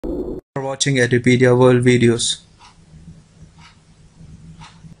watching Edupedia World videos.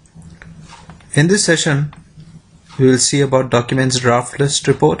 In this session, we will see about documents draft list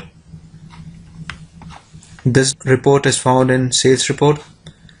report. This report is found in sales report.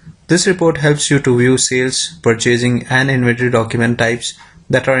 This report helps you to view sales, purchasing and inventory document types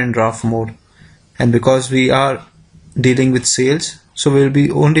that are in draft mode. And because we are dealing with sales, so we will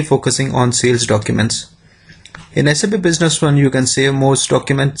be only focusing on sales documents. In SAP Business One, you can save most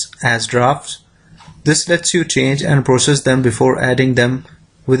documents as drafts. This lets you change and process them before adding them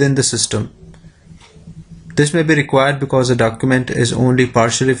within the system. This may be required because a document is only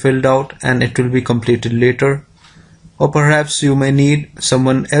partially filled out and it will be completed later, or perhaps you may need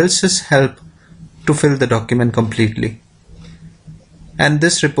someone else's help to fill the document completely. And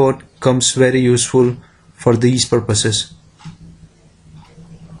this report comes very useful for these purposes.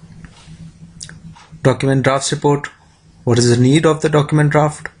 Document drafts report. What is the need of the document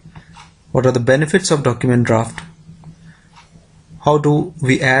draft? What are the benefits of document draft? How do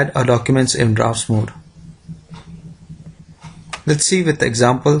we add our documents in drafts mode? Let's see with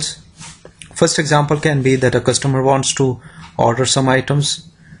examples. First example can be that a customer wants to order some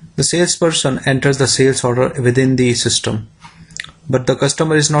items. The salesperson enters the sales order within the system, but the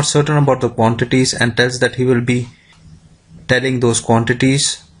customer is not certain about the quantities and tells that he will be telling those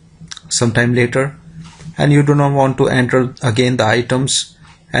quantities sometime later, and you do not want to enter again the items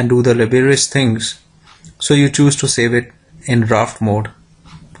and do the laborious things, so you choose to save it in draft mode.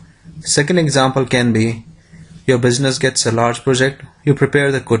 Second example can be your business gets a large project, you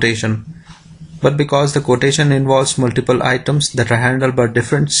prepare the quotation, but because the quotation involves multiple items that are handled by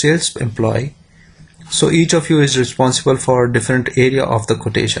different sales employee, so each of you is responsible for a different area of the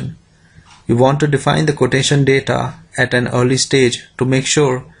quotation. You want to define the quotation data at an early stage to make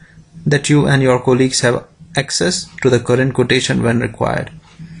sure that you and your colleagues have access to the current quotation when required.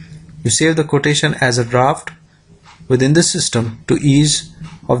 You save the quotation as a draft within the system to ease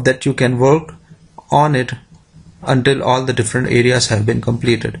of that you can work on it until all the different areas have been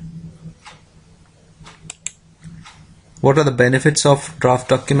completed. What are the benefits of draft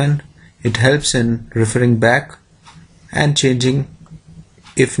document? It helps in referring back and changing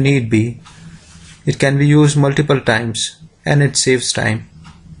if need be. It can be used multiple times and it saves time.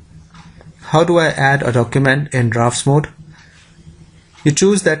 How do I add a document in drafts mode? You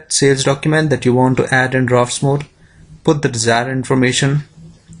choose that sales document that you want to add in drafts mode, put the desired information,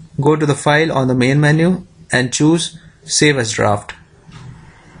 go to the file on the main menu and choose Save as Draft.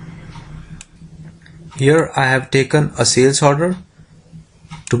 Here I have taken a sales order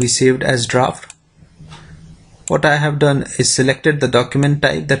to be saved as draft. What I have done is selected the document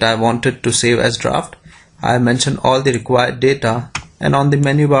type that I wanted to save as draft. I have mentioned all the required data, and on the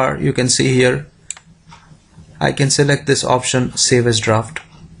menu bar you can see here I can select this option, Save as Draft.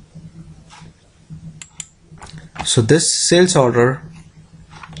 So this sales order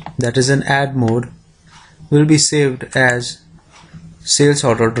that is in add mode will be saved as sales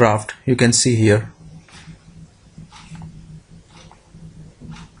order draft. You can see here.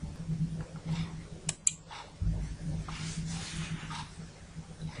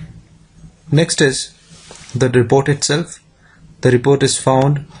 Next is the report itself. The report is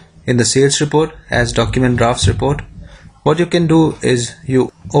found in the sales report as document drafts report. What you can do is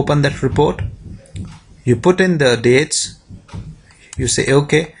you open that report, you put in the dates, you say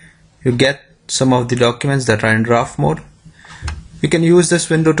OK, you get some of the documents that are in draft mode. You can use this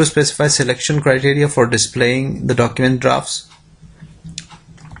window to specify selection criteria for displaying the document drafts.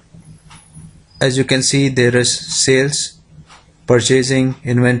 As you can see, there is sales, purchasing,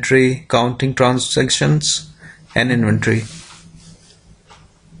 inventory, counting transactions, and inventory.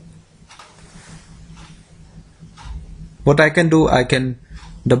 What I can do, I can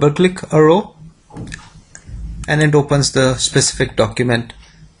double click a row and it opens the specific document.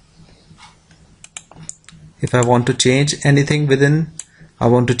 If I want to change anything within, I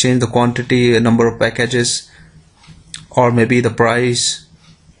want to change the quantity, number of packages, or maybe the price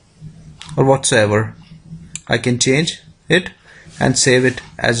or whatsoever, I can change it and save it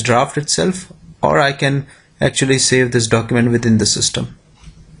as draft itself, or I can actually save this document within the system.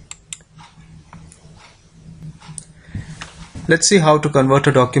 Let's see how to convert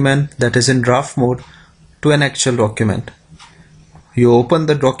a document that is in draft mode to an actual document. You open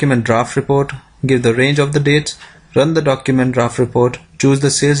the document draft report, give the range of the dates, run the document draft report, choose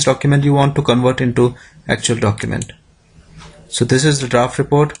the sales document you want to convert into actual document. So this is the draft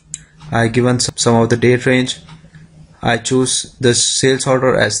report. I given some of the date range. I choose this sales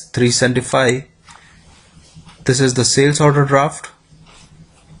order as 375. This is the sales order draft.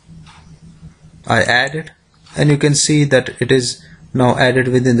 I add it and you can see that it is now added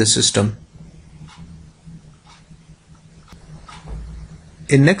within the system.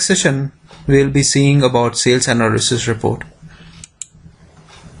 In next session, we will be seeing about sales analysis report.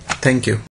 Thank you.